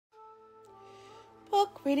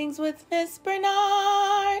Book Readings with Miss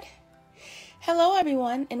Bernard. Hello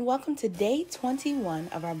everyone, and welcome to day 21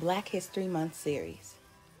 of our Black History Month series.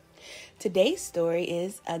 Today's story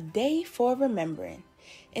is A Day for Rememberin',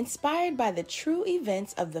 inspired by the true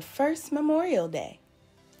events of the first Memorial Day.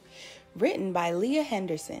 Written by Leah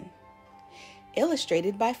Henderson.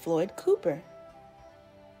 Illustrated by Floyd Cooper.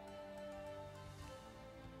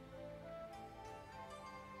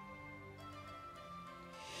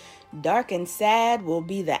 Dark and sad will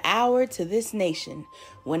be the hour to this nation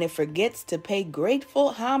when it forgets to pay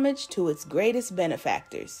grateful homage to its greatest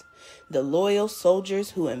benefactors, the loyal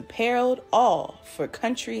soldiers who imperiled all for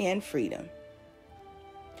country and freedom.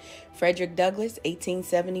 Frederick Douglass,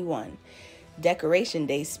 1871. Decoration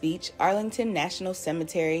Day speech, Arlington National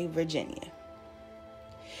Cemetery, Virginia.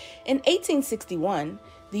 In 1861,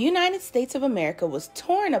 the United States of America was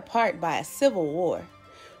torn apart by a civil war,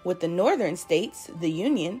 with the northern states, the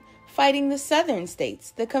Union, fighting the southern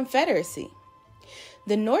states, the Confederacy.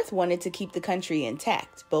 The North wanted to keep the country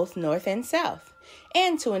intact, both North and South,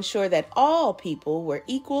 and to ensure that all people were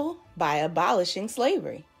equal by abolishing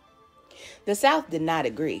slavery. The South did not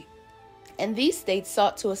agree, and these states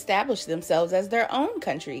sought to establish themselves as their own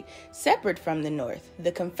country, separate from the North,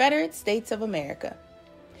 the Confederate States of America.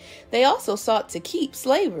 They also sought to keep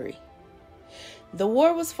slavery. The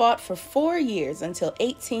war was fought for 4 years until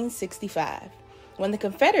 1865, when the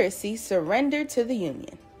Confederacy surrendered to the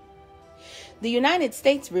Union. The United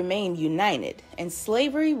States remained united, and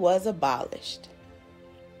slavery was abolished.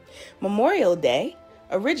 Memorial Day,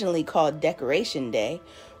 originally called Decoration Day,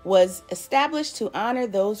 was established to honor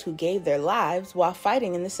those who gave their lives while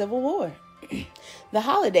fighting in the Civil War. The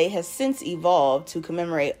holiday has since evolved to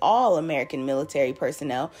commemorate all American military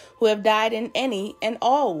personnel who have died in any and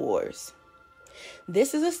all wars.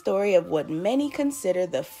 This is a story of what many consider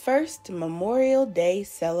the first Memorial Day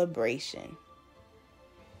celebration.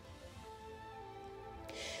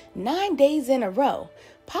 9 days in a row,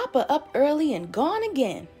 Papa up early and gone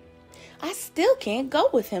again. I still can't go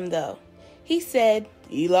with him though. He said,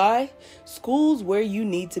 "Eli, school's where you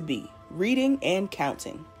need to be, reading and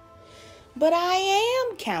counting." But I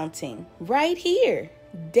am counting right here,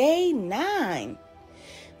 day 9.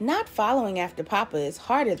 Not following after Papa is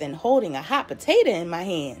harder than holding a hot potato in my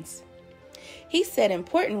hands. He said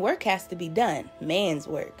important work has to be done, man's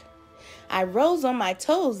work. I rose on my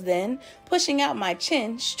toes then, pushing out my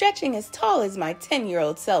chin, stretching as tall as my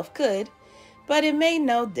 10-year-old self could, but it made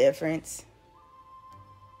no difference.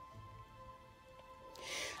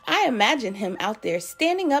 I imagine him out there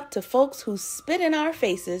standing up to folks who spit in our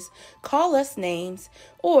faces, call us names,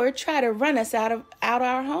 or try to run us out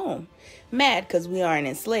our home, mad because we aren't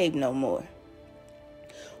enslaved no more.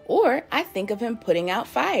 Or I think of him putting out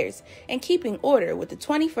fires and keeping order with the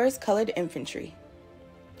 21st Colored Infantry.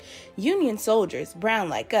 Union soldiers, brown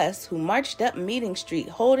like us, who marched up Meeting Street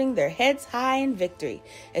holding their heads high in victory,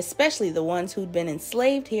 especially the ones who'd been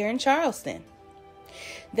enslaved here in Charleston.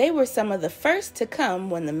 They were some of the first to come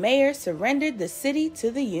when the mayor surrendered the city to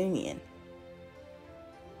the Union.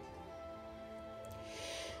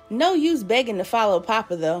 No use begging to follow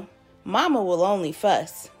Papa, though. Mama will only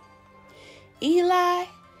fuss. Eli,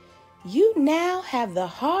 you now have the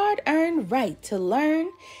hard-earned right to learn,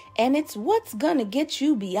 and it's what's gonna get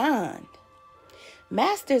you beyond.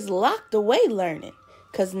 Master's locked away learning,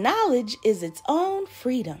 'cause knowledge is its own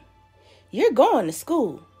freedom. You're going to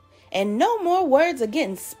school, and no more words are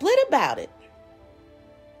getting split about it.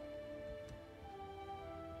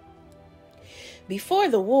 Before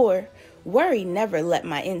the war, worry never let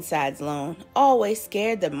my insides alone, always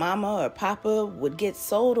scared that Mama or Papa would get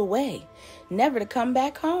sold away, never to come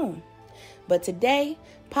back home. But today,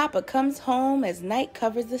 Papa comes home as night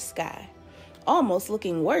covers the sky, almost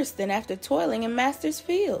looking worse than after toiling in Master's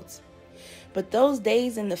fields. But those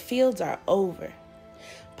days in the fields are over.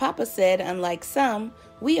 Papa said, unlike some,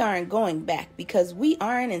 we aren't going back because we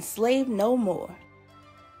aren't enslaved no more.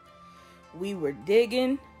 We were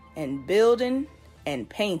digging and building and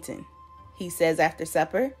painting, he says after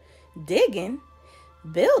supper. Digging,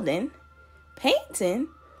 building, painting,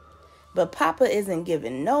 but Papa isn't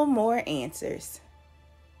giving no more answers.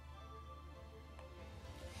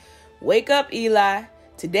 Wake up, Eli.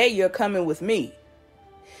 Today you're coming with me.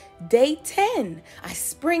 Day 10, I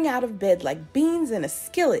spring out of bed like beans in a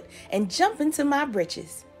skillet and jump into my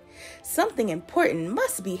britches. Something important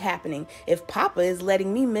must be happening if Papa is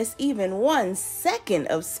letting me miss even 1 second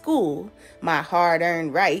of school, my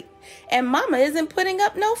hard-earned right, and Mama isn't putting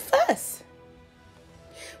up no fuss.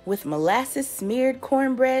 With molasses-smeared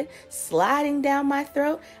cornbread sliding down my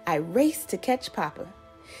throat, I race to catch Papa.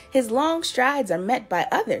 His long strides are met by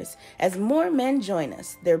others as more men join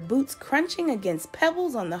us, their boots crunching against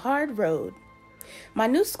pebbles on the hard road. My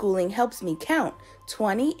new schooling helps me count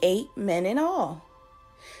 28 men in all.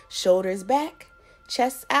 Shoulders back,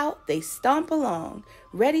 chests out, they stomp along,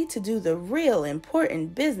 ready to do the real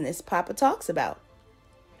important business Papa talks about.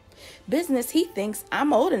 Business he thinks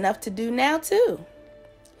I'm old enough to do now too.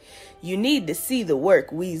 You need to see the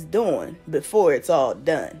work we's doing before it's all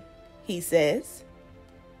done, he says.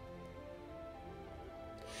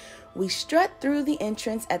 We strut through the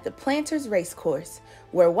entrance at the Planters Racecourse,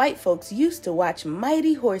 where white folks used to watch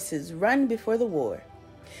mighty horses run before the war.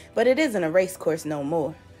 But it isn't a racecourse no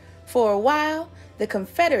more. For a while, the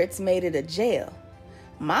Confederates made it a jail.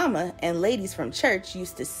 Mama and ladies from church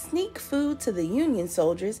used to sneak food to the Union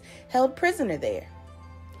soldiers held prisoner there.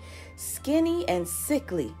 Skinny and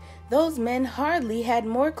sickly, those men hardly had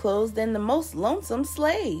more clothes than the most lonesome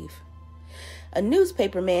slave. A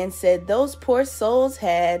newspaper man said those poor souls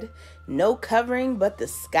had no covering but the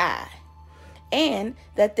sky, and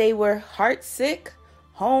that they were heartsick,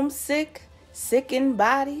 homesick, sick in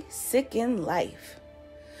body, sick in life.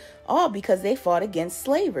 All because they fought against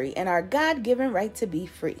slavery and our God-given right to be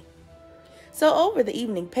free. So over the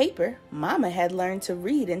evening paper, Mama had learned to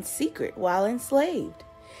read in secret while enslaved.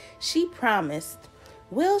 She promised,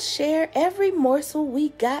 "We'll share every morsel we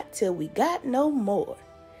got till we got no more."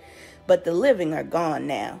 But the living are gone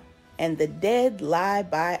now, and the dead lie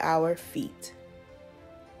by our feet.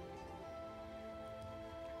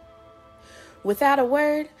 Without a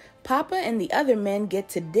word, Papa and the other men get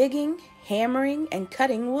to digging, hammering, and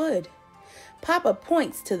cutting wood. Papa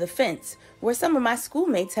points to the fence, where some of my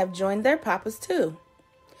schoolmates have joined their papas too.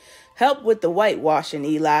 "Help with the whitewashing,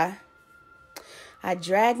 Eli." I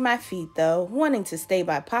drag my feet, though, wanting to stay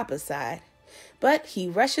by Papa's side. But he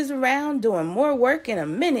rushes around doing more work in a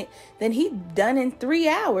minute than he'd done in 3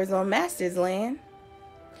 hours on Master's land.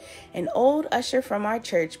 An old usher from our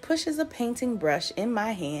church pushes a painting brush in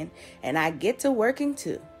my hand, and I get to working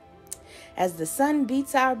too. As the sun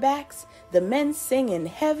beats our backs, the men sing in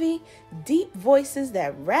heavy, deep voices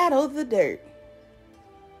that rattle the dirt.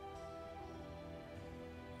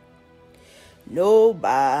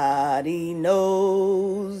 Nobody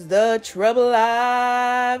knows the trouble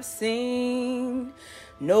I've seen.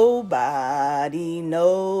 Nobody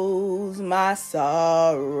knows my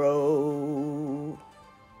sorrow.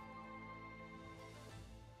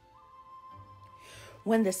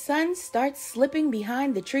 When the sun starts slipping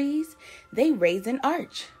behind the trees, they raise an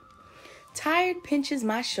arch. Tired pinches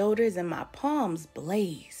my shoulders and my palms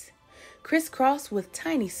blaze, crisscrossed with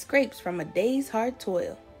tiny scrapes from a day's hard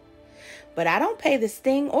toil. But I don't pay the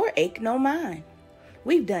sting or ache no mind.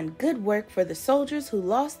 We've done good work for the soldiers who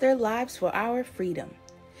lost their lives for our freedom.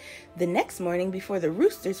 The next morning, before the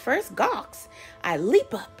roosters first gawks, I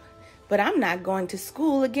leap up, but I'm not going to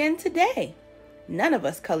school again today. None of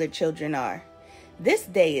us colored children are. This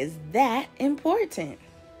day is that important.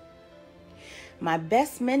 My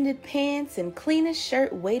best mended pants and cleanest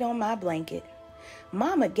shirt wait on my blanket.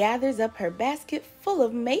 Mama gathers up her basket full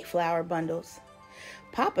of Mayflower bundles.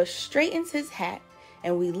 Papa straightens his hat,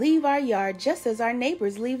 and we leave our yard just as our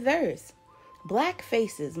neighbors leave theirs. Black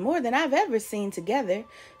faces, more than I've ever seen together,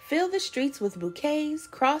 fill the streets with bouquets,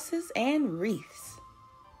 crosses, and wreaths.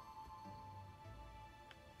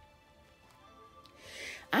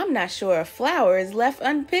 I'm not sure a flower is left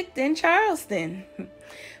unpicked in Charleston.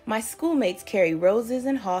 My schoolmates carry roses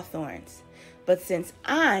and hawthorns. But since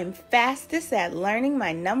I'm fastest at learning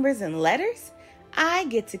my numbers and letters, I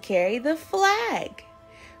get to carry the flag.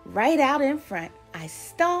 Right out in front, I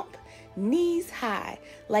stomp, knees high,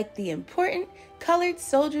 like the important colored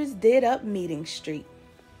soldiers did up Meeting Street.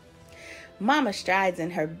 Mama strides in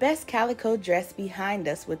her best calico dress behind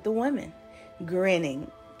us with the women, grinning,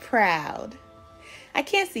 proud. I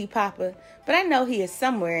can't see Papa, but I know he is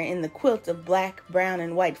somewhere in the quilt of black, brown,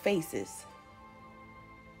 and white faces.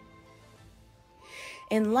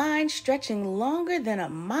 In line stretching longer than a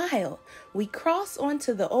mile, we cross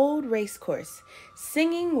onto the old racecourse,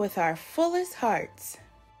 singing with our fullest hearts.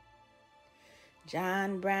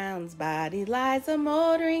 John Brown's body lies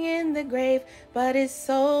a-motoring in the grave, but his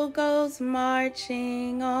soul goes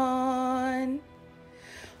marching on.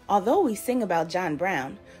 Although we sing about John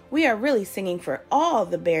Brown, we are really singing for all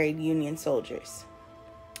the buried Union soldiers.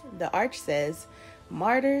 The arch says,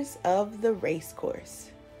 Martyrs of the Racecourse.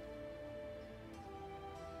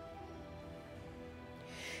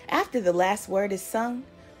 After the last word is sung,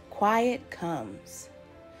 quiet comes.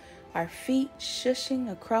 Our feet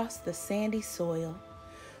shushing across the sandy soil,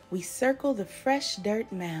 we circle the fresh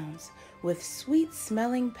dirt mounds with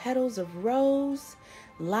sweet-smelling petals of rose,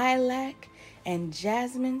 lilac, and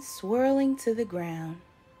jasmine swirling to the ground.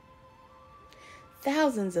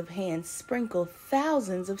 Thousands of hands sprinkle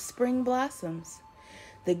thousands of spring blossoms.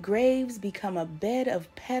 The graves become a bed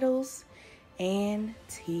of petals and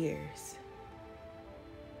tears.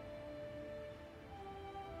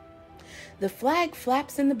 The flag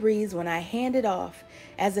flaps in the breeze when I hand it off,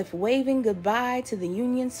 as if waving goodbye to the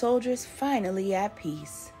Union soldiers finally at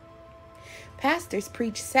peace. Pastors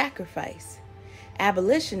preach sacrifice,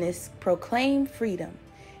 abolitionists proclaim freedom,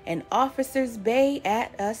 and officers bay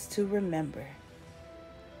at us to remember.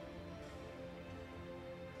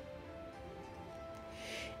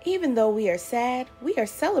 Even though we are sad, we are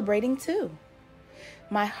celebrating too.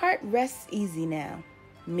 My heart rests easy now.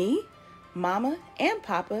 Me, Mama, and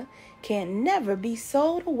Papa can never be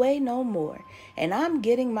sold away no more, and I'm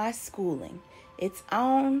getting my schooling, its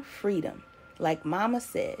own freedom, like Mama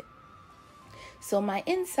said. So my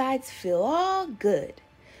insides feel all good.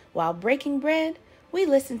 While breaking bread, we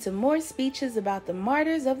listen to more speeches about the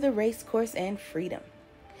martyrs of the racecourse and freedom.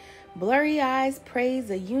 Blurry eyes praise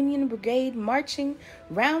a Union brigade marching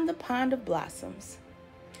round the pond of blossoms.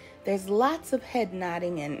 There's lots of head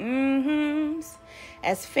nodding and mm-hms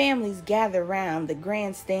as families gather round the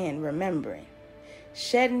grandstand remembering,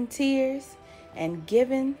 shedding tears and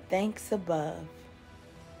giving thanks above.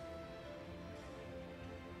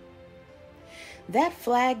 That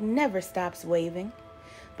flag never stops waving,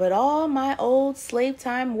 but all my old slave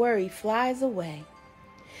time worry flies away.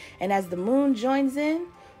 And as the moon joins in,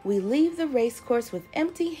 we leave the racecourse with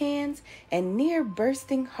empty hands and near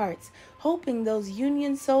bursting hearts, hoping those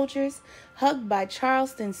Union soldiers, hugged by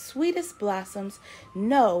Charleston's sweetest blossoms,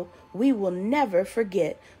 know we will never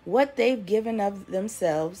forget what they've given of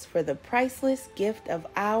themselves for the priceless gift of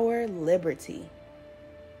our liberty.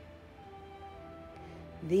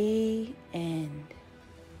 The end.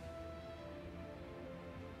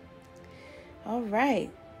 All right,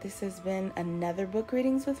 this has been another Book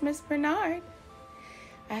Readings with Miss Bernard.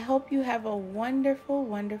 I hope you have a wonderful,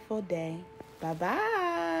 wonderful day.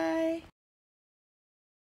 Bye-bye.